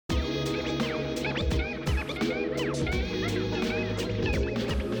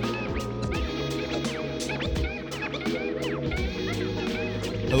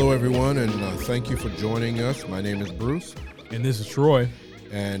everyone, and thank you for joining us. My name is Bruce. And this is Troy.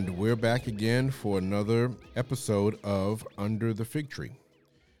 And we're back again for another episode of Under the Fig Tree.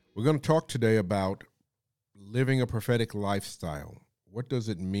 We're going to talk today about living a prophetic lifestyle. What does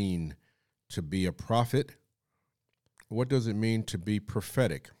it mean to be a prophet? What does it mean to be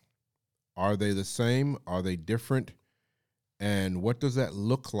prophetic? Are they the same? Are they different? And what does that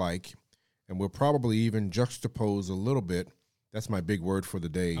look like? And we'll probably even juxtapose a little bit. That's my big word for the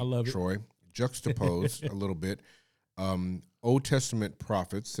day, I love Troy. Juxtapose a little bit. Old Testament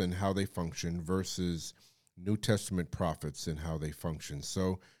prophets and how they function versus New Testament prophets and how they function.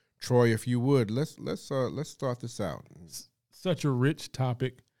 So, Troy, if you would, let's start this out. Such a rich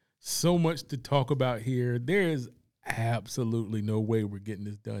topic, so much to talk about here. There is absolutely no way we're getting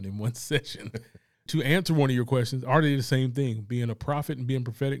this done in one session. To answer one of your questions, are they the same thing? Being a prophet and being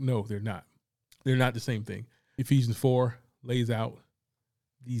prophetic? No, they're not. They're not the same thing. Ephesians 4 lays out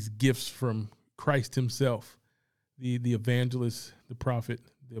these gifts from Christ himself, the evangelist, the prophet,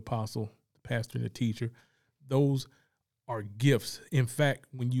 the apostle, the pastor, and the teacher. Those are gifts. In fact,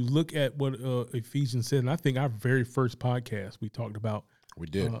 when you look at what Ephesians said, and I think our very first podcast we talked about, we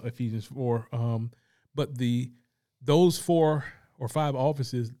did Ephesians 4. But those 4 or 5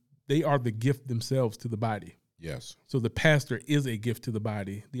 offices, they are the gift themselves to the body. Yes. So the pastor is a gift to the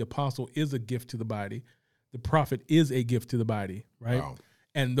body. The apostle is a gift to the body. The prophet is a gift to the body, right? Wow.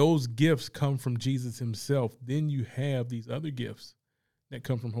 And those gifts come from Jesus himself. Then you have these other gifts that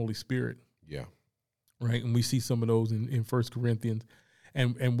come from Holy Spirit. Yeah. Right. And we see some of those in 1 Corinthians.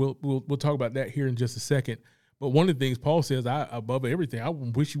 And we'll talk about that here in just a second. But one of the things Paul says, above everything, I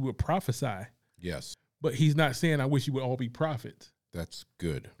wish you would prophesy. Yes. But he's not saying I wish you would all be prophets. That's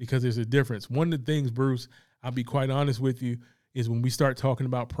good. Because there's a difference. One of the things, Bruce, I'll be quite honest with you, is when we start talking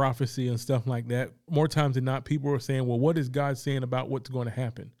about prophecy and stuff like that, more times than not, people are saying, well, what is God saying about what's going to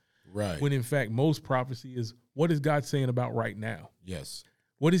happen? Right. When in fact, most prophecy is, what is God saying about right now? Yes.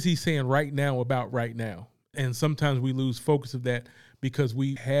 What is he saying right now about right now? And sometimes we lose focus of that because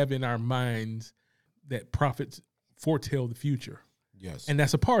we have in our minds that prophets foretell the future. Yes. And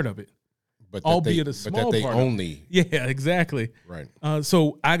that's a part of it. But albeit a small but that they part only. Yeah, exactly. Right.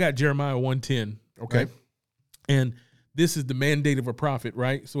 So I got Jeremiah 1:10. Okay. Right? And this is the mandate of a prophet,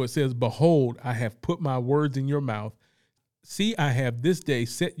 right? So it says, behold, I have put my words in your mouth. See, I have this day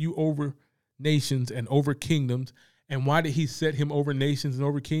set you over nations and over kingdoms. And why did he set him over nations and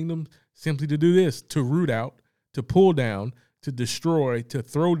over kingdoms? Simply to do this, to root out, to pull down, to destroy, to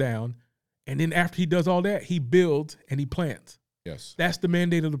throw down. And then after he does all that, he builds and he plants. Yes. That's the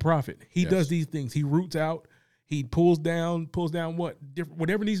mandate of the prophet. He Yes. does these things. He roots out. He pulls down what?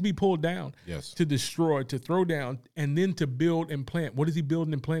 Whatever needs to be pulled down. Yes. To destroy, to throw down, and then to build and plant. What is he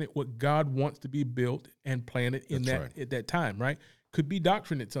building and planting? What God wants to be built and planted in That's that right. at that time, right? Could be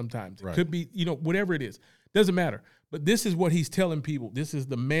doctrine at sometimes. It Right. could be, whatever it is. Doesn't matter. But this is what he's telling people. This is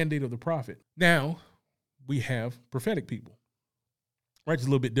the mandate of the prophet. Now, we have prophetic people. Right? It's a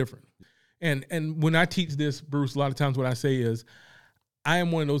little bit different. And when I teach this, Bruce, a lot of times what I say is, I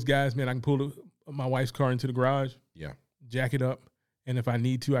am one of those guys, man, I can pull my wife's car into the garage, Yeah. jack it up, and if I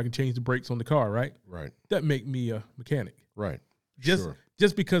need to, I can change the brakes on the car, right? Right. That make me a mechanic. Right.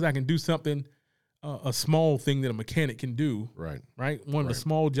 Just because I can do something, a small thing that a mechanic can do, Right. right? One of the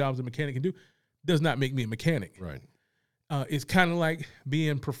small jobs a mechanic can do does not make me a mechanic. Right. It's kind of like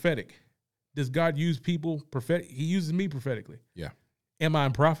being prophetic. Does God use people prophetic? He uses me prophetically. Yeah. Am I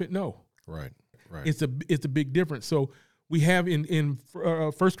a prophet? No. Right. Right. It's a big difference. So we have in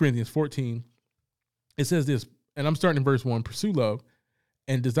 1 Corinthians 14, it says this, and I'm starting in verse 1, pursue love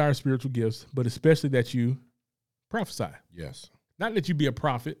and desire spiritual gifts, but especially that you prophesy. Yes. Not that you be a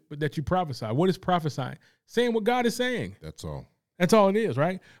prophet, but that you prophesy. What is prophesying? Saying what God is saying. That's all. That's all it is,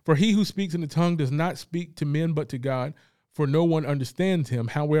 right? For he who speaks in the tongue does not speak to men but to God, for no one understands him.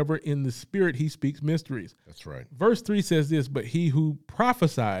 However, in the spirit he speaks mysteries. That's right. Verse 3 says this, but he who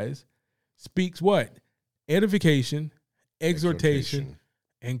prophesies speaks what? Edification, exhortation,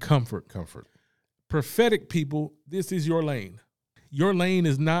 and comfort. Comfort. Prophetic people, this is your lane. Your lane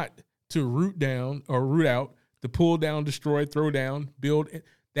is not to root down or root out, to pull down, destroy, throw down, build.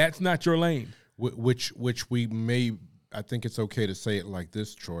 That's not your lane. Which we may, I think it's okay to say it like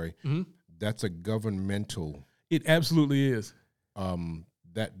this, Troy. Mm-hmm. That's a governmental. It absolutely is.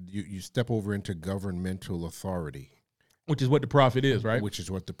 That you step over into governmental authority. Which is what the prophet is, right? Which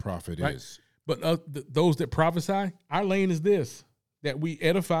is what the prophet Right. is. But those that prophesy, our lane is this, that we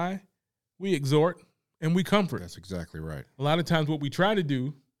edify, we exhort, and we comfort. That's exactly right. A lot of times what we try to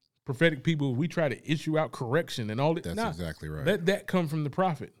do, prophetic people, we try to issue out correction and all that. That's Nah, exactly right. Let that come from the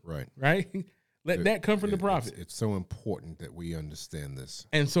prophet, Right. right? Let that come from the prophet. It's so important that we understand this.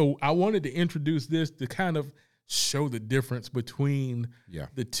 And so I wanted to introduce this to kind of show the difference between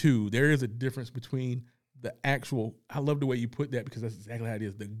the two. There is a difference between the actual, I love the way you put that because that's exactly how it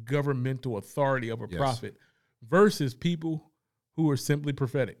is, the governmental authority of a prophet versus people who are simply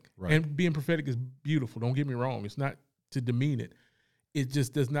prophetic. Right. And being prophetic is beautiful. Don't get me wrong. It's not to demean it. It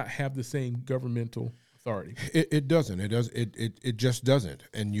just does not have the same governmental authority. It doesn't. It just doesn't.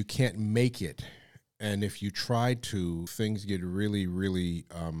 And you can't make it. And if you try to, things get really, really,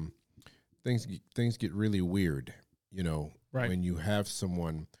 things get really weird, when you have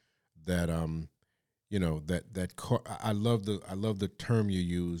someone that, I love the term you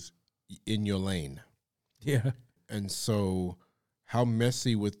use, in your lane. Yeah. And so how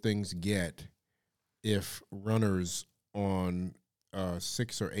messy would things get if runners on a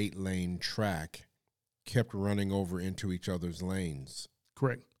 6 or 8 lane track kept running over into each other's lanes?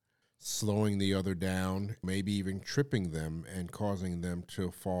 Correct. Slowing the other down, maybe even tripping them and causing them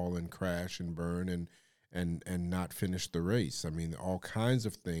to fall and crash and burn and not finish the race. I mean, all kinds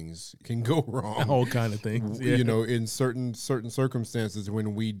of things can go wrong. All kind of things, in certain circumstances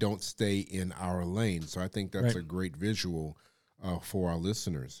when we don't stay in our lane. So I think that's a great visual for our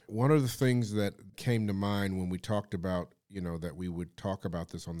listeners. One of the things that came to mind when we talked about, that we would talk about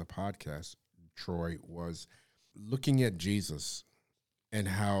this on the podcast, Troy, was looking at Jesus and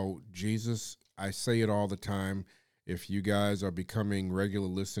how Jesus, I say it all the time. If you guys are becoming regular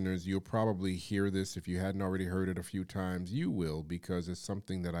listeners, you'll probably hear this. If you hadn't already heard it a few times, you will, because it's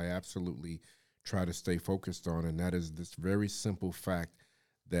something that I absolutely try to stay focused on, and that is this very simple fact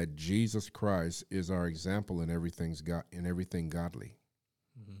that Jesus Christ is our example in everything godly.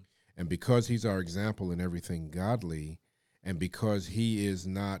 Mm-hmm. And because he's our example in everything godly, and because he is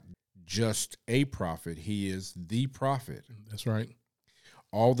not just a prophet, he is the prophet. That's right.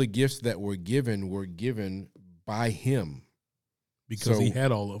 All the gifts that were given by him. Because he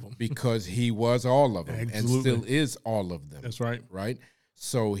had all of them. Because he was all of them. Absolutely. And still is all of them. That's right. Right?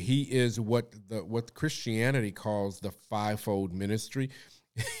 So he is what Christianity calls the fivefold ministry.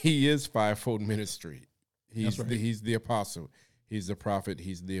 He is fivefold ministry. He's the apostle. He's the prophet.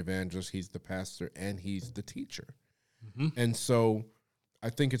 He's the evangelist. He's the pastor. And he's the teacher. Mm-hmm. And so I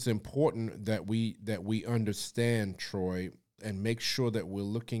think it's important that we understand, Troy, and make sure that we're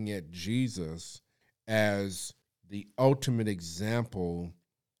looking at Jesus as the ultimate example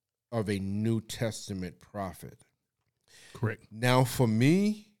of a New Testament prophet. Correct. Now, for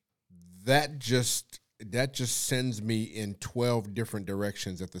me, that just sends me in 12 different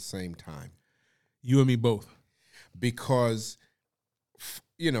directions at the same time. You and me both. Because,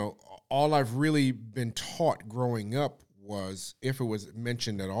 all I've really been taught growing up was, if it was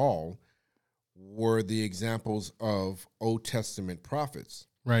mentioned at all, were the examples of Old Testament prophets.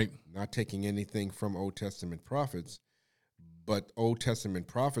 Right. Not taking anything from Old Testament prophets, but Old Testament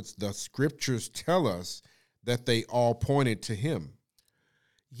prophets, the scriptures tell us that they all pointed to him.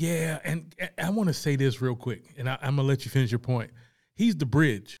 Yeah, and I want to say this real quick, and I'm going to let you finish your point. He's the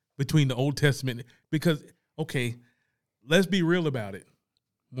bridge between the Old Testament, because, okay, let's be real about it.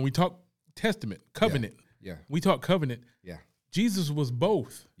 When we talk Testament, covenant, we talk covenant, Jesus was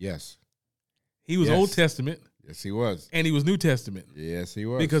both. Yes. He was Old Testament. Yes, he was. And he was New Testament. Yes, he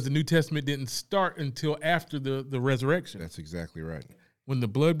was. Because the New Testament didn't start until after the resurrection. That's exactly right. When the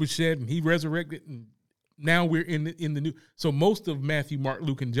blood was shed and he resurrected, and now we're in the new. So most of Matthew, Mark,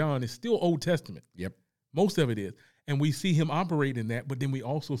 Luke, and John is still Old Testament. Yep. Most of it is. And we see him operate in that, but then we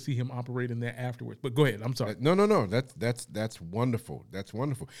also see him operate in that afterwards. But go ahead. I'm sorry. No. That's wonderful. That's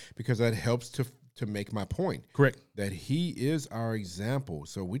wonderful, because that helps to make my point. Correct. That he is our example.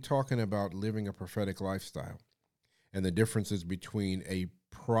 So we're talking about living a prophetic lifestyle and the differences between a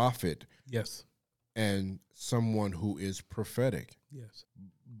prophet and someone who is prophetic. Yes.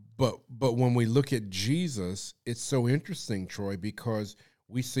 But when we look at Jesus, it's so interesting, Troy, because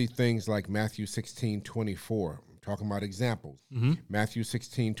we see things like Matthew 16:24. Talking about examples. Mm-hmm. Matthew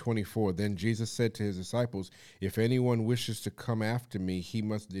 16:24. Then Jesus said to his disciples, if anyone wishes to come after me, he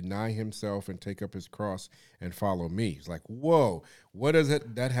must deny himself and take up his cross and follow me. It's like, whoa, what does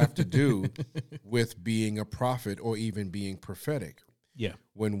that have to do with being a prophet or even being prophetic? Yeah.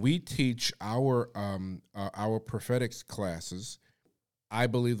 When we teach our prophetics classes, I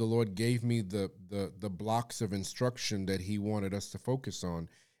believe the Lord gave me the blocks of instruction that he wanted us to focus on.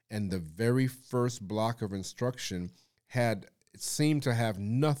 And the very first block of instruction seemed to have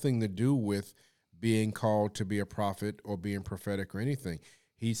nothing to do with being called to be a prophet or being prophetic or anything.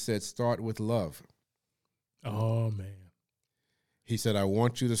 He said, start with love. Oh, man. He said, I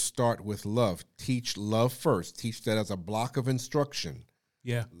want you to start with love. Teach love first. Teach that as a block of instruction.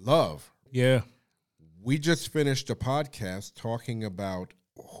 Yeah. Love. Yeah. We just finished a podcast talking about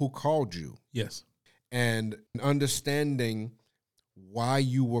who called you Yes. and understanding why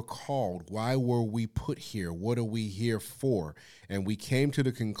you were called. Why were we put here? What are we here for? And we came to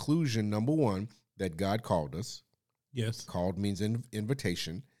the conclusion, number one, that God called us. Yes. Called means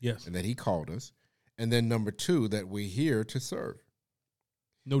invitation. Yes. And that he called us. And then number two, that we're here to serve.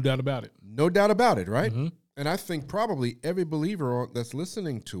 No doubt about it. No doubt about it, right? Mm-hmm. And I think probably every believer that's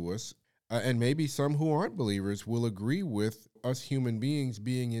listening to us, and maybe some who aren't believers, will agree with us human beings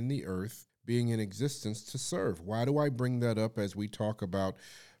being in the earth, being in existence to serve. Why do I bring that up as we talk about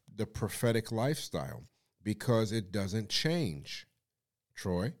the prophetic lifestyle? Because it doesn't change,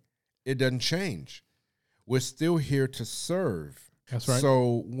 Troy. It doesn't change. We're still here to serve. That's right.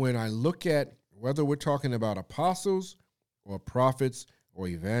 So when I look at whether we're talking about apostles or prophets or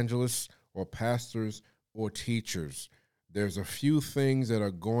evangelists or pastors or teachers, there's a few things that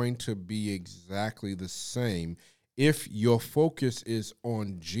are going to be exactly the same. If your focus is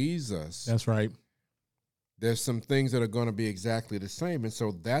on Jesus, That's right. there's some things that are going to be exactly the same. And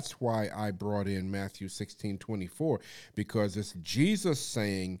so that's why I brought in Matthew 16:24, because it's Jesus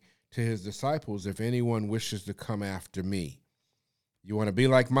saying to his disciples, if anyone wishes to come after me, you want to be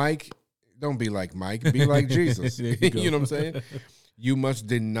like Mike? Don't be like Mike. Be like Jesus. You know what I'm saying? You must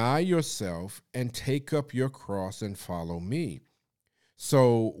deny yourself and take up your cross and follow me.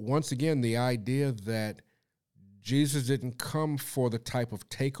 So once again, the idea that Jesus didn't come for the type of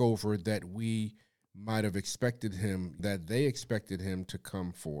takeover that we might have expected him, that they expected him to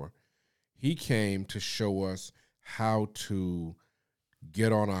come for. He came to show us how to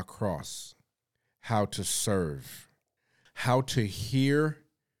get on our cross, how to serve, how to hear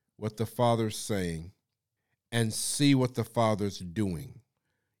what the Father's saying and see what the Father's doing.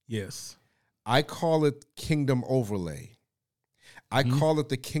 Yes. I call it kingdom overlay. I call it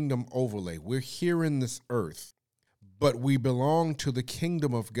the kingdom overlay. We're here in this earth, but we belong to the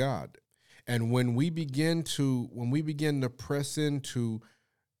kingdom of God. And when we begin to press into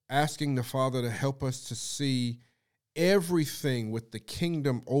asking the Father to help us to see everything with the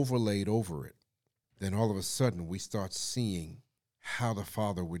kingdom overlaid over it, then all of a sudden we start seeing how the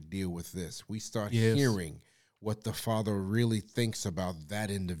Father would deal with this. We start hearing what the Father really thinks about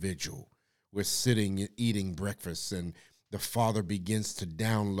that individual. We're sitting and eating breakfast, and the Father begins to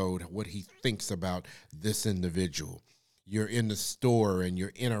download what he thinks about this individual. You're in the store and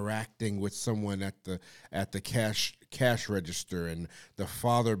you're interacting with someone at the cash register, and the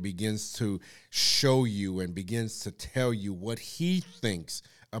Father begins to show you and begins to tell you what he thinks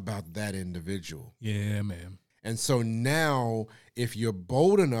about that individual. Yeah, man. And so now, if you're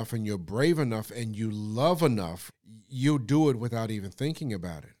bold enough and you're brave enough and you love enough, you'll do it without even thinking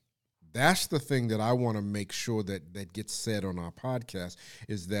about it. That's the thing that I want to make sure that gets said on our podcast,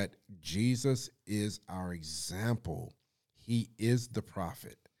 is that Jesus is our example. He is the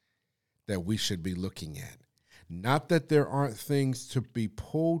prophet that we should be looking at. Not that there aren't things to be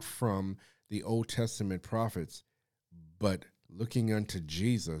pulled from the Old Testament prophets, but looking unto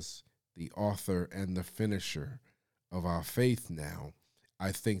Jesus, the author and the finisher of our faith now,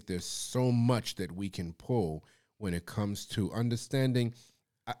 I think there's so much that we can pull when it comes to understanding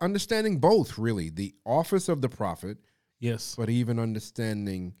both, really, the office of the prophet, yes, but even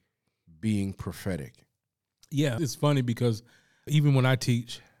understanding being prophetic. Yeah, it's funny because even when I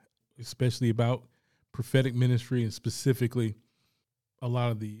teach, especially about prophetic ministry and specifically a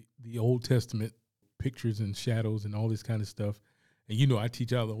lot of the Old Testament pictures and shadows and all this kind of stuff, and you know I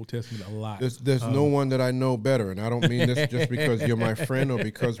teach out of the Old Testament a lot. There's no one that I know better, and I don't mean this just because you're my friend or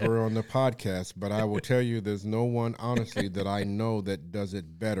because we're on the podcast, but I will tell you there's no one, honestly, that I know that does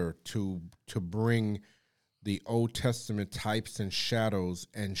it better to bring the Old Testament types and shadows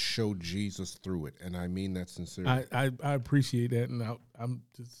and show Jesus through it. And I mean that sincerely. I appreciate that. And I'm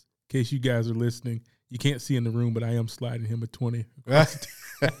just, in case you guys are listening, you can't see in the room, but I am sliding him a 20.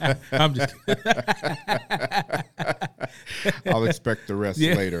 I'm just I'll expect the rest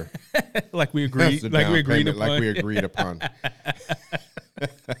later. Like we agreed. Like we agreed upon.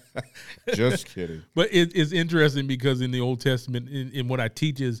 Just kidding. But it's interesting because in the Old Testament, in what I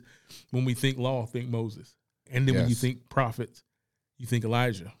teach is when we think law, think Moses. And then when you think prophets, you think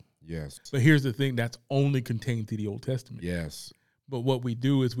Elijah. Yes. But here's the thing, that's only contained to the Old Testament. Yes. But what we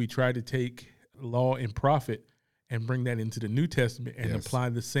do is we try to take law and prophet and bring that into the New Testament and apply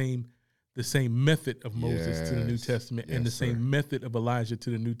the same method of Moses to the New Testament and the same method of Elijah to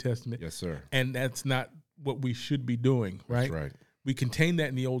the New Testament. Yes, sir. And that's not what we should be doing, right? That's right. We contain that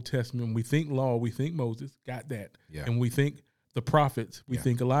in the Old Testament. When we think law, we think Moses, got that. Yeah. And we think the prophets, we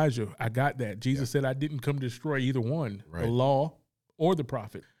think Elijah, I got that. Jesus said, I didn't come to destroy either one, the law or the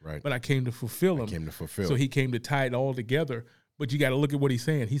prophet, Right. but I came to fulfill them. Came to fulfill. So he came to tie it all together. But you got to look at what he's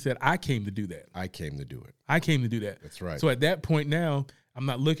saying. He said, I came to do that. I came to do it. I came to do that. That's right. So at that point now, I'm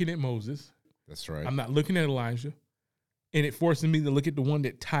not looking at Moses. That's right. I'm not looking at Elijah. And it forces me to look at the one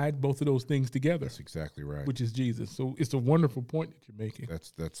that tied both of those things together. That's exactly right. Which is Jesus. So it's a wonderful point that you're making.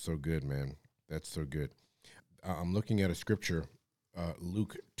 That's so good, man. That's so good. I'm looking at a scripture,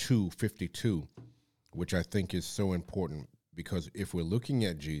 Luke 2:52, which I think is so important, because if we're looking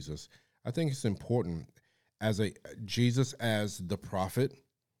at Jesus, I think it's important Jesus as the prophet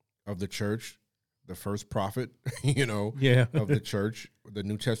of the church, the first prophet, of the church, the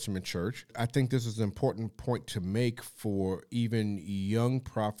New Testament church. I think this is an important point to make for even young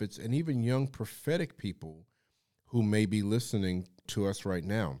prophets and even young prophetic people who may be listening to us right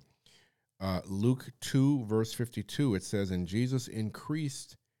now. Luke 2, verse 52, it says, "And Jesus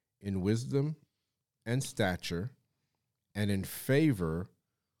increased in wisdom and stature and in favor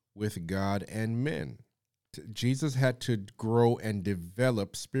with God and men." Jesus had to grow and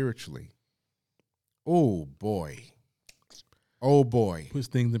develop spiritually. Oh, boy. Oh, boy. Puts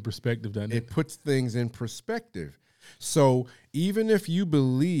things in perspective, doesn't it? It puts things in perspective. So even if you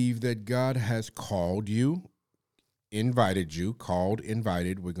believe that God has called you, invited you, called,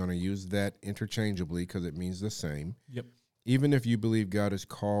 invited, we're going to use that interchangeably because it means the same. Yep. Even if you believe God has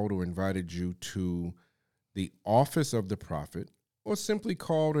called or invited you to the office of the prophet, or simply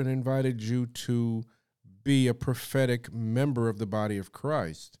called and invited you to be a prophetic member of the body of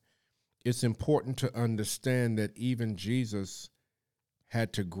Christ, it's important to understand that even Jesus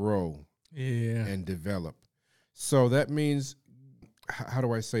had to grow and develop. So that means, how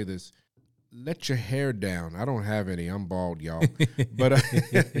do I say this? Let your hair down. I don't have any. I'm bald, y'all. but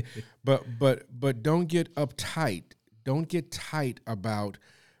don't get uptight. Don't get tight about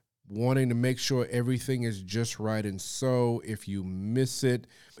wanting to make sure everything is just right. And so if you miss it,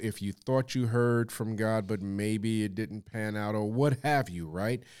 if you thought you heard from God, but maybe it didn't pan out or what have you,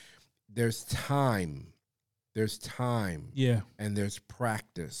 right? There's time. There's time. Yeah. And there's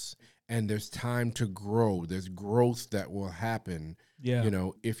practice. And there's time to grow. There's growth that will happen. Yeah.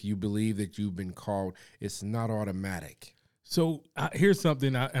 If you believe that you've been called, it's not automatic. So here's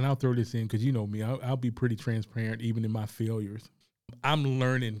something, and I'll throw this in because you know me. I'll be pretty transparent even in my failures. I'm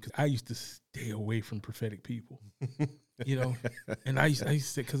learning because I used to stay away from prophetic people, and I used to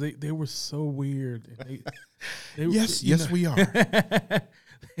say, because they were so weird. And they yes, we are.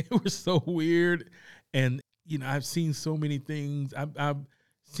 They were so weird. And, I've seen so many things. I've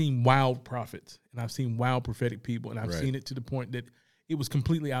seen wild prophets and I've seen wild prophetic people. And I've seen it to the point that it was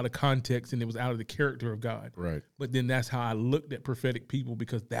completely out of context and it was out of the character of God. Right. But then that's how I looked at prophetic people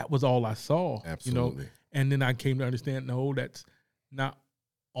because that was all I saw. Absolutely. And then I came to understand, no, that's not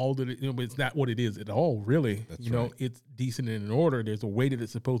all that it's not what it is at all, really. That's right. It's decent and in order. There's a way that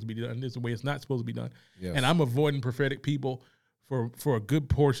it's supposed to be done. There's a way it's not supposed to be done. Yes. And I'm avoiding prophetic people for a good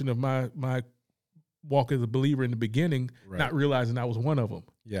portion of my walk as a believer in the beginning, not realizing I was one of them.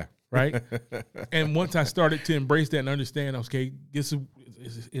 Yeah. Right. And once I started to embrace that and understand, okay, this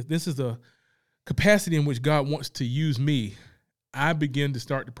is a capacity in which God wants to use me, I begin to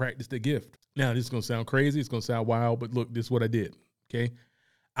start to practice the gift. Now, this is going to sound crazy. It's going to sound wild, but look, this is what I did. Okay.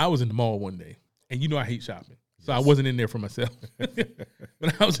 I was in the mall one day, and I hate shopping. So I wasn't in there for myself.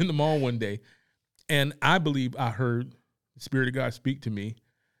 But I was in the mall one day, and I believe I heard the Spirit of God speak to me.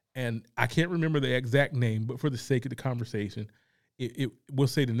 And I can't remember the exact name, but for the sake of the conversation, we'll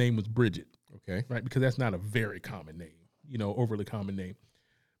say the name was Bridget. Okay. Right? Because that's not a very common name, overly common name.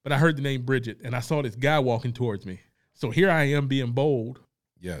 But I heard the name Bridget, and I saw this guy walking towards me. So here I am being bold.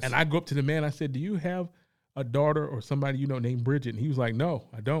 Yes. And I go up to the man. I said, "Do you have a daughter or somebody named Bridget?" And he was like, "No,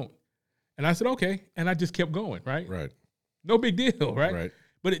 I don't." And I said, "Okay." And I just kept going, right? Right. No big deal, right? Right.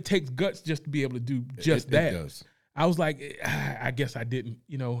 But it takes guts just to be able to do just that. It does. I was like, I guess I didn't.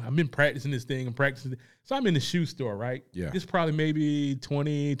 I've been practicing this thing and practicing. So I'm in the shoe store, right? Yeah. This probably maybe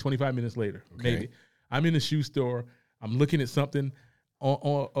 20, 25 minutes later, maybe. I'm in the shoe store. I'm looking at something I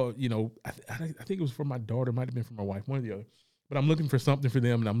think it was for my daughter. Might have been for my wife, one or the other. But I'm looking for something for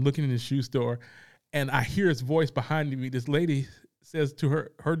them, and I'm looking in the shoe store, and I hear his voice behind me. This lady says to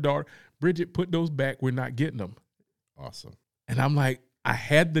her daughter, "Bridget, put those back. We're not getting them." Awesome. And I'm like, I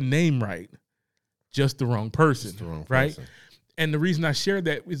had the name right. Just the wrong person, right? And the reason I share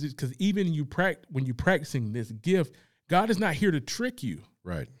that is because even when you're practicing this gift, God is not here to trick you.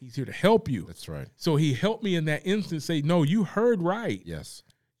 Right. He's here to help you. That's right. So he helped me in that instance say, no, you heard right. Yes.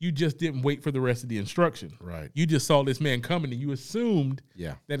 You just didn't wait for the rest of the instruction. Right. You just saw this man coming and you assumed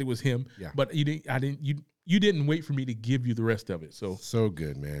that it was him. Yeah. But you didn't wait for me to give you the rest of it. So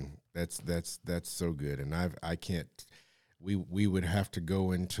good, man. That's so good. And I can't. we would have to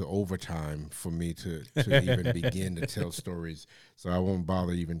go into overtime for me to even begin to tell stories. So I won't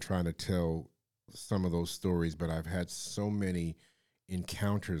bother even trying to tell some of those stories, but I've had so many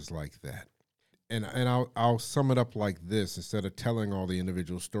encounters like that. And I'll sum it up like this, instead of telling all the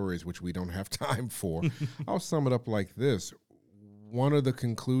individual stories, which we don't have time for. I'll sum it up like this. One of the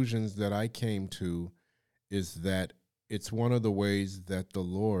conclusions that I came to is that it's one of the ways that the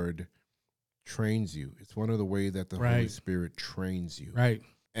Lord trains you. It's one of the ways that the Holy Spirit trains you. Right.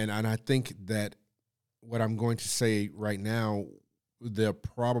 And I think that what I'm going to say right now, there are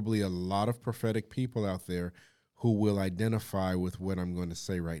probably a lot of prophetic people out there who will identify with what I'm going to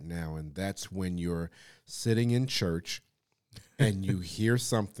say right now. And that's when you're sitting in church and you hear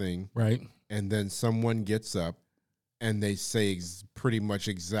something, right, and then someone gets up and they say pretty much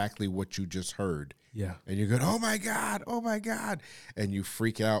exactly what you just heard. Yeah. And you go, oh my God. And you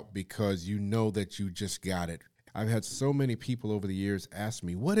freak out because you know that you just got it. I've had so many people over the years ask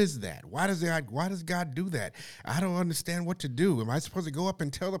me, what is that? Why does God do that? I don't understand what to do. Am I supposed to go up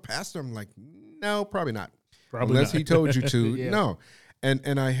and tell the pastor? I'm like, no, probably not. Probably Unless not. he told you to. Yeah. No.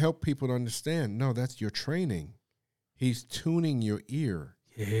 And I help people to understand, no, that's your training. He's tuning your ear.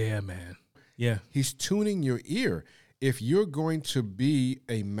 Yeah, man. Yeah. He's tuning your ear. If you're going to be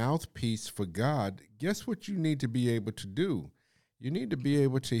a mouthpiece for God, guess what you need to be able to do? You need to be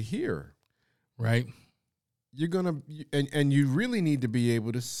able to hear. Right. You're going to, and you really need to be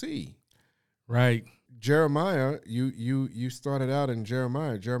able to see. Right. Jeremiah, you started out in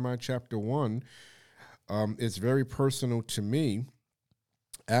Jeremiah chapter 1. It's very personal to me.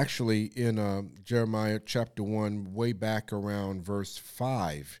 Actually, in Jeremiah chapter 1, way back around verse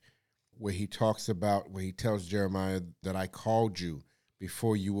 5, where he tells Jeremiah that I called you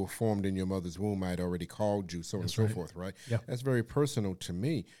before you were formed in your mother's womb. I had already called you, so on and so forth, right? Yeah. That's very personal to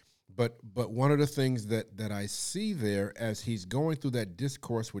me. But one of the things that I see there as he's going through that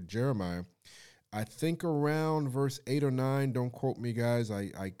discourse with Jeremiah, I think around verse 8 or 9, don't quote me, guys,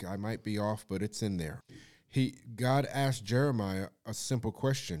 I might be off, but it's in there. God asked Jeremiah a simple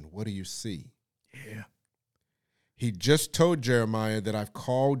question: what do you see? Yeah. He just told Jeremiah that I've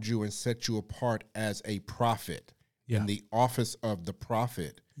called you and set you apart as a prophet in the office of the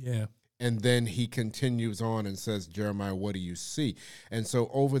prophet. Yeah. And then he continues on and says, Jeremiah, what do you see? And so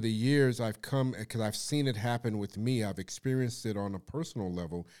over the years, I've come, because I've seen it happen with me, I've experienced it on a personal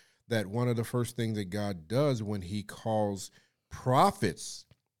level, that one of the first things that God does when he calls prophets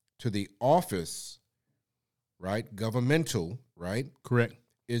to the office, right, governmental, right? Correct.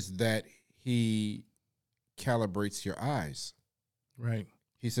 Is that he calibrates your eyes. Right.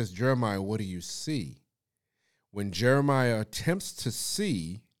 He says, Jeremiah, what do you see? When Jeremiah attempts to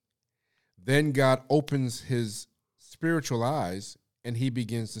see, then God opens his spiritual eyes and he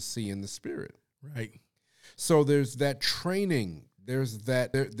begins to see in the spirit. Right. So there's that training. There's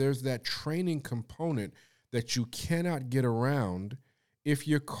that training component that you cannot get around if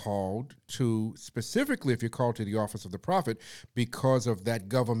you're called to, specifically if you're called to the office of the prophet, because of that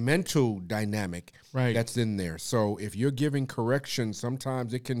governmental dynamic that's in there. So if you're giving correction,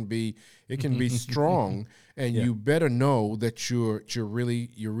 sometimes it can be strong, and you better know that you're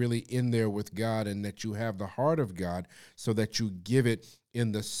really in there with God, and that you have the heart of God, so that you give it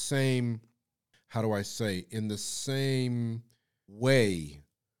in the same, in the same way,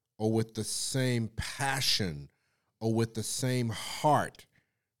 or with the same passion, or with the same heart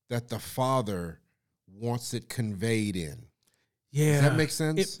that the Father wants it conveyed in. Yeah. Does that make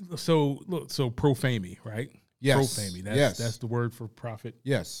sense? So prophemy, right? Yes. Prophemy. That's the word for prophet.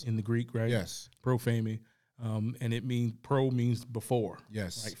 Yes. In the Greek, right? Yes. Prophemy. And it means, means before.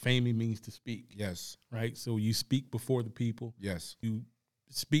 Yes. Right? Phemy means to speak. Yes. Right? So you speak before the people. Yes. You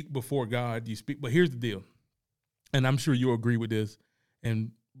speak before God. But here's the deal. And I'm sure you'll agree with this. And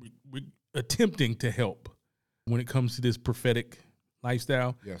we're attempting to help when it comes to this prophetic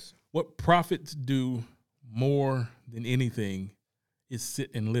lifestyle. Yes. What prophets do more than anything is sit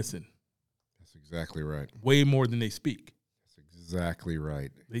and listen. That's exactly right. Way more than they speak. That's exactly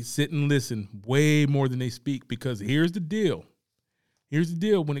right. They sit and listen way more than they speak, because here's the deal. Here's the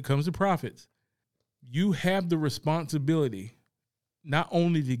deal when it comes to prophets. You have the responsibility not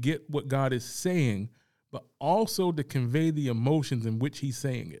only to get what God is saying, but also to convey the emotions in which he's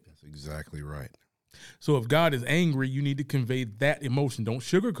saying it. That's exactly right. So if God is angry, you need to convey that emotion. Don't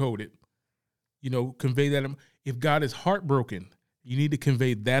sugarcoat it. Convey that. If God is heartbroken, you need to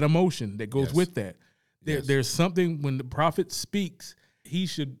convey that emotion that goes with that. There's something, when the prophet speaks, he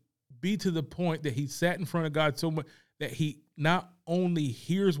should be to the point that he sat in front of God so much that he not only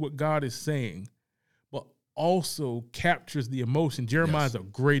hears what God is saying, but also captures the emotion. Jeremiah is a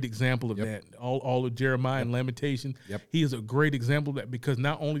great example of that. All of Jeremiah and Lamentation. He is a great example of that, because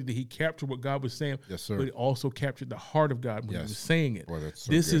not only did he capture what God was saying, but he also captured the heart of God when he was saying it. Boy, that's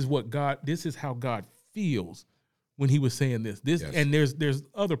so this good. This is how God feels when he was saying this. And there's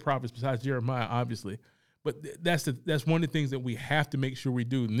other prophets besides Jeremiah, obviously, but that's one of the things that we have to make sure we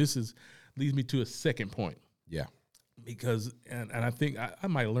do. And this leads me to a second point. Yeah. Because, and I think I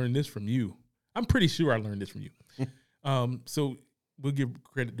might have learned this from you. I'm pretty sure I learned this from you. So we'll give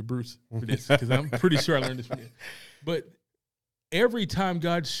credit to Bruce for this, because I'm pretty sure I learned this from you. But every time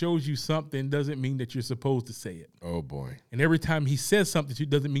God shows you something doesn't mean that you're supposed to say it. Oh, boy. And every time he says something to you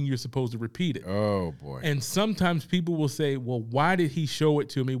doesn't mean you're supposed to repeat it. Oh, boy. And sometimes people will say, well, why did he show it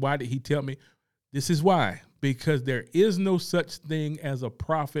to me? Why did he tell me? This is why. Because there is no such thing as a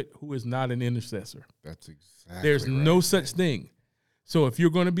prophet who is not an intercessor. That's exactly There's right, no such thing. So if you're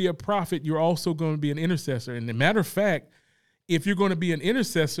going to be a prophet, you're also going to be an intercessor. And as a matter of fact, if you're going to be an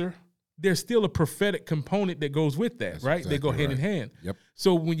intercessor, there's still a prophetic component that goes with that, That's right? exactly They go hand in right. hand. Yep.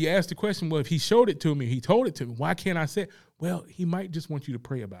 So when you ask the question, well, if he showed it to me, he told it to me, why can't I say it? Well, he might just want you to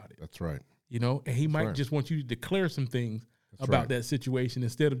pray about it. That's right. You know, and he might right. just want you to declare some things That's about right. that situation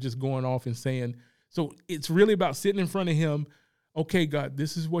instead of just going off and saying. So it's really about sitting in front of him. Okay, God,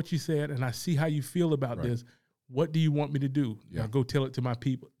 this is what you said, and I see how you feel about Right. this. What do you want me to do? Yeah. Now go tell it to my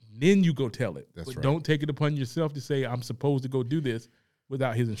people. Then you go tell it. That's but right. don't take it upon yourself to say, I'm supposed to go do this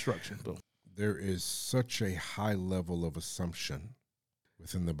without his instruction. So, There is such a high level of assumption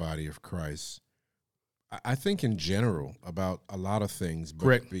within the body of Christ. I think in general about a lot of things, but,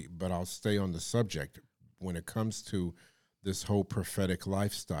 Correct. But I'll stay on the subject. When it comes to this whole prophetic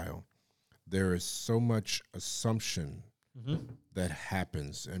lifestyle, there is so much assumption that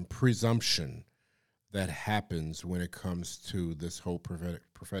happens and presumption that happens when it comes to this whole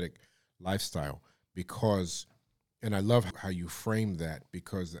prophetic lifestyle, because, and I love how you frame that,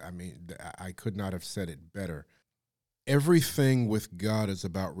 because I mean, I could not have said it better. Everything with God is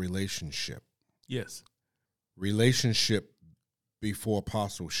about relationship. yes. Relationship before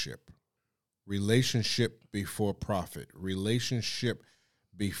apostleship, relationship before prophet, relationship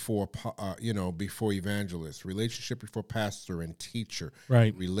before before evangelist, relationship before pastor and teacher,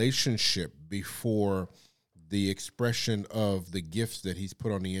 Right. relationship before the expression of the gifts that he's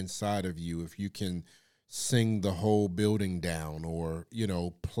put on the inside of you. If you can sing the whole building down, or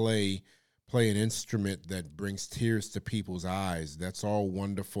play an instrument that brings tears to people's eyes, that's all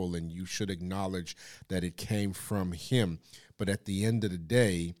wonderful, and you should acknowledge that it came from him. But at the end of the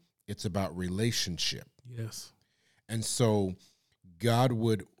day, it's about relationship. Yes. And so God is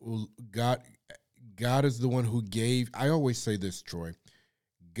the one who gave. I always say this, Troy.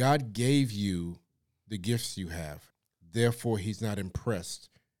 God gave you the gifts you have. Therefore, he's not impressed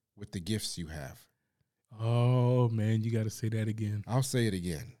with the gifts you have. Oh, man, you got to say that again. I'll say it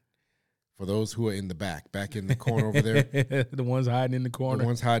again. For those who are in the back in the corner over there. The ones hiding in the corner. The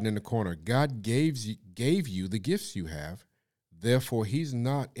ones hiding in the corner. God gave you the gifts you have. Therefore, he's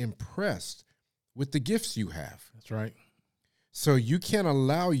not impressed with the gifts you have. That's right. So you can't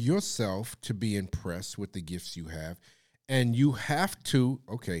allow yourself to be impressed with the gifts you have. And you have to,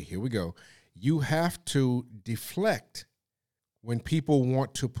 okay, here we go. You have to deflect when people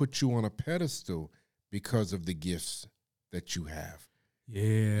want to put you on a pedestal because of the gifts that you have.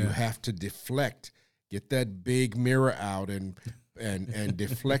 Yeah. You have to deflect. Get that big mirror out and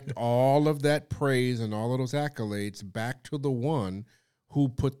deflect all of that praise and all of those accolades back to the one who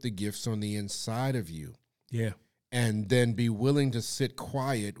put the gifts on the inside of you. Yeah. And then be willing to sit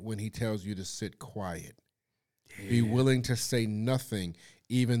quiet when he tells you to sit quiet. Yeah. Be willing to say nothing,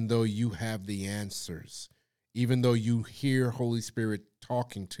 even though you have the answers, even though you hear Holy Spirit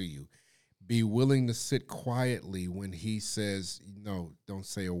talking to you. Be willing to sit quietly when he says, no, don't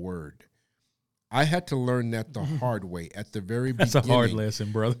say a word. I had to learn that the hard way at the very beginning. That's a hard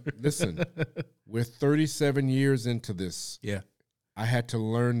lesson, brother. Listen, we're 37 years into this. Yeah. I had to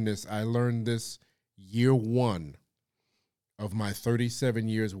learn this. I learned this year one of my 37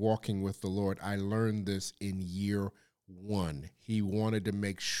 years walking with the Lord. I learned this in year one. He wanted to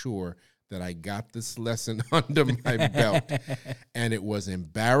make sure that I got this lesson under my belt. And it was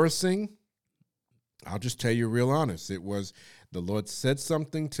embarrassing. I'll just tell you real honest. It was, the Lord said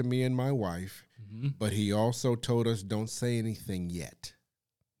something to me and my wife, but he also told us, don't say anything yet.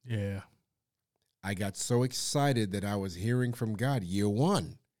 Yeah. I got so excited that I was hearing from God year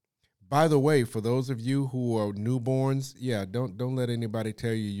one. By the way, for those of you who are newborns, don't let anybody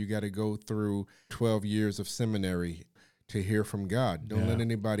tell you got to go through 12 years of seminary to hear from God. Don't let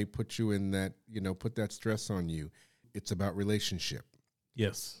anybody put you in that, put that stress on you. It's about relationship.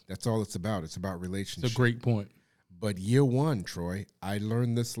 Yes. That's all it's about. It's about relationship. It's a great point. But year one, Troy, I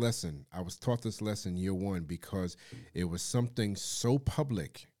learned this lesson. I was taught this lesson year one because it was something so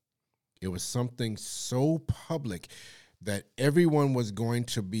public. It was something so public that everyone was going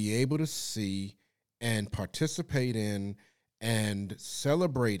to be able to see and participate in and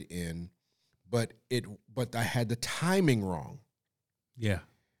celebrate in, but I had the timing wrong. Yeah.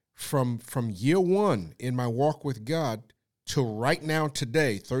 From year one in my walk with God to right now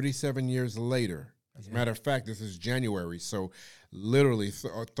today, 37 years later. As a matter of fact, this is January, so literally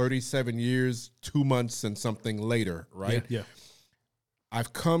 37 years, 2 months and something later, right? Yeah.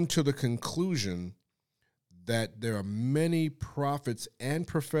 I've come to the conclusion that there are many prophets and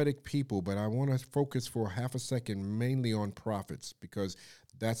prophetic people, but I want to focus for half a second mainly on prophets because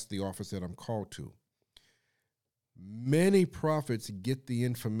that's the office that I'm called to. Many prophets get the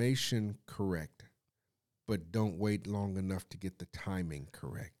information correct, but don't wait long enough to get the timing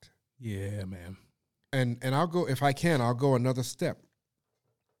correct. Yeah, man. And I'll go, if I can, I'll go another step.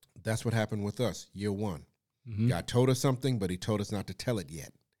 That's what happened with us, year one. Mm-hmm. God told us something, but he told us not to tell it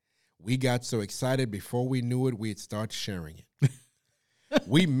yet. We got so excited before we knew it, we'd start sharing it.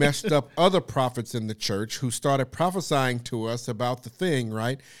 We messed up other prophets in the church who started prophesying to us about the thing,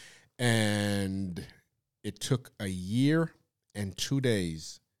 right? And it took a year and 2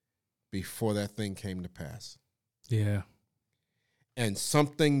 days before that thing came to pass. Yeah. And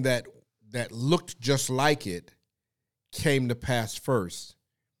something that looked just like it came to pass first,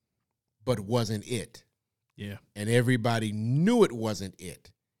 but wasn't it. Yeah. And everybody knew it wasn't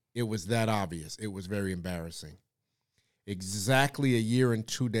it. It was that obvious. It was very embarrassing. Exactly a year and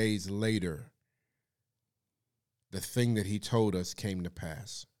 2 days later, the thing that he told us came to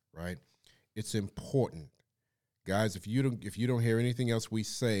pass, right? It's important. Guys, if you don't hear anything else we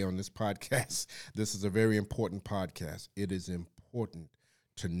say on this podcast, this is a very important podcast. It is important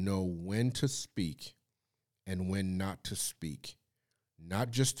to know when to speak and when not to speak.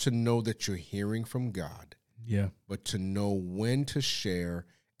 Not just to know that you're hearing from God, but to know when to share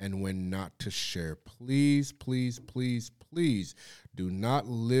and when not to share. Please, please, please, please do not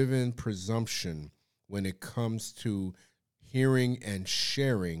live in presumption when it comes to hearing and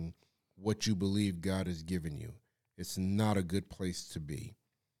sharing what you believe God has given you. It's not a good place to be.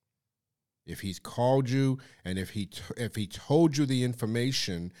 If he's called you and if he told you the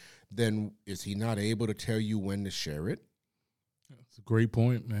information, then is he not able to tell you when to share it? That's a great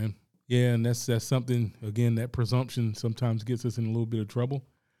point, man. Yeah, and that's something, again, that presumption sometimes gets us in a little bit of trouble.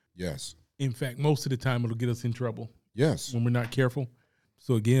 Yes. In fact, most of the time it'll get us in trouble. Yes. When we're not careful.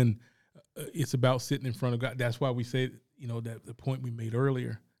 So again, it's about sitting in front of God. That's why we say, that the point we made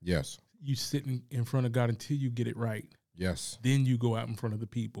earlier. Yes. You sitting in front of God until you get it right. Yes. Then you go out in front of the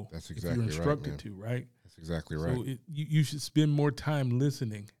people. That's exactly if you're instructed right, to, right? That's exactly right. So you should spend more time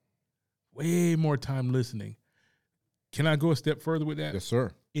listening, way more time listening. Can I go a step further with that? Yes,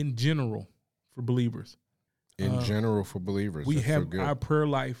 sir. In general, for believers. In general, for believers. We That's have so good. our prayer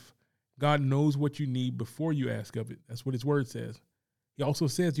life. God knows what you need before you ask of it. That's what his word says. He also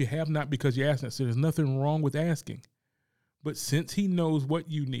says you have not because you ask not. So there's nothing wrong with asking. But since he knows what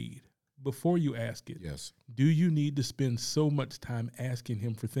you need before you ask it, yes. Do you need to spend so much time asking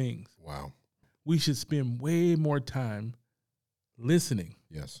him for things? Wow. We should spend way more time listening.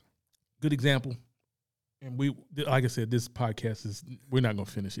 Yes. Good example. And we, like I said, this podcast we're not going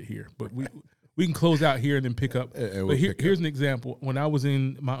to finish it here, but we can close out here and then pick up. But here's an example. When I was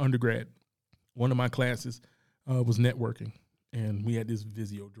in my undergrad, one of my classes was networking, and we had this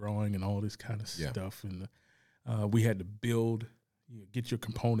Visio drawing and all this kind of stuff. And we had to build, get your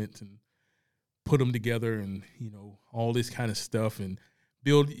components and put them together and, all this kind of stuff and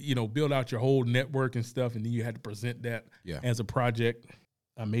build out your whole network and stuff. And then you had to present that as a project.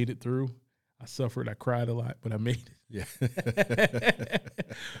 I made it through. I suffered. I cried a lot, but I made it. Yeah.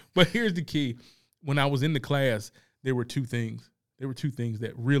 But here's the key. When I was in the class, there were two things. There were two things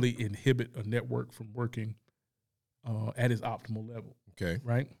that really inhibit a network from working at its optimal level. Okay.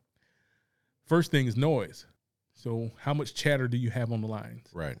 Right? First thing is noise. So how much chatter do you have on the lines?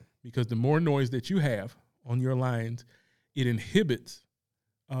 Right. Because the more noise that you have on your lines, it inhibits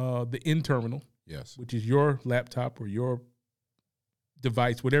the end terminal, yes, which is your laptop or your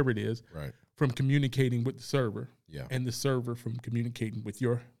device, whatever it is, right, from communicating with the server, and the server from communicating with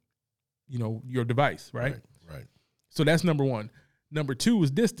your device, right? Right. So that's number one. Number two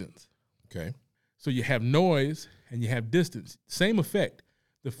is distance. Okay. So you have noise and you have distance. Same effect.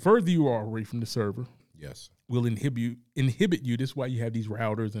 The further you are away from the server, will inhibit you. That's why you have these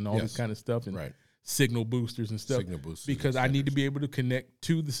routers and all this kind of stuff and signal boosters and stuff. Signal boosters. Because I need to be able to connect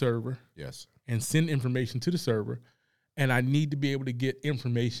to the server. Yes. And send information to the server. and I need to be able to get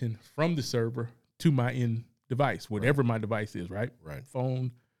information from the server to my end device, whatever my device is, right? Right.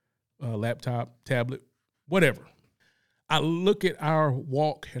 Phone, laptop, tablet, whatever. I look at our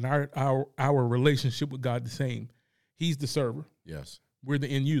walk and our relationship with God the same. He's the server. Yes. We're the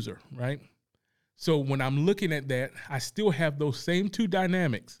end user, right? So when I'm looking at that, I still have those same two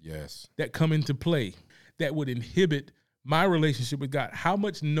dynamics that come into play that would inhibit my relationship with God. How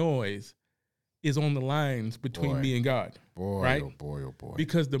much noise is on the lines between me and God? Right? Oh boy, oh boy.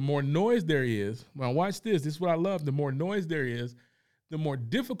 Because the more noise there is, well, watch this. This is what I love. The more noise there is, the more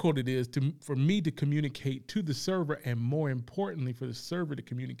difficult it is for me to communicate to the server, and more importantly, for the server to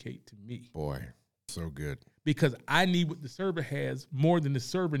communicate to me. Boy, so good. Because I need what the server has more than the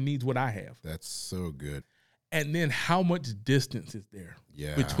server needs what I have. That's so good. And then how much distance is there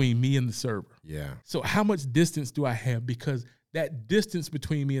Yeah. between me and the server? Yeah. So how much distance do I have? Because that distance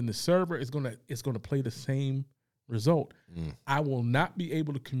between me and the server is gonna play the same result. I will not be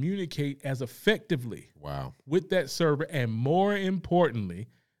able to communicate as effectively with that server, and more importantly,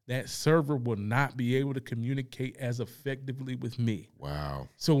 that server will not be able to communicate as effectively with me. Wow.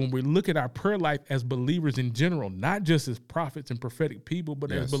 So when we look at our prayer life as believers in general, not just as prophets and prophetic people,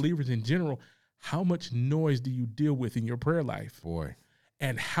 but as believers in general, how much noise do you deal with in your prayer life? Boy.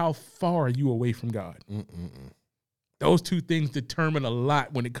 And how far are you away from God? Those two things determine a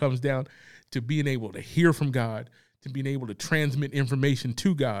lot when it comes down to being able to hear from God, to being able to transmit information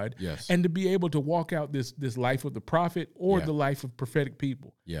to God, and to be able to walk out this life of the prophet or the life of prophetic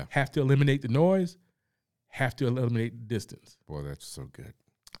people. Have to eliminate the noise, have to eliminate the distance. Boy, that's so good.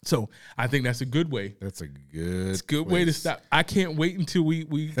 So I think that's a good way. That's a good way to stop. I can't wait until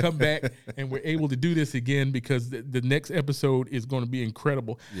we come back and we're able to do this again, because the next episode is going to be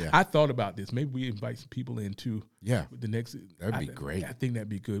incredible. I thought about this. Maybe we invite some people in too. The next. That'd be great. I think that'd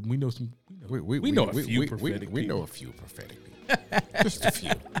be good. We know some. We know a few prophetic people. We know a few prophetic people. Just a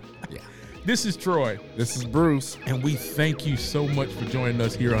few. Yeah. This is Troy. This is Bruce. And we thank you so much for joining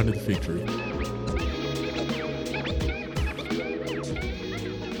us here under the Fig Tree.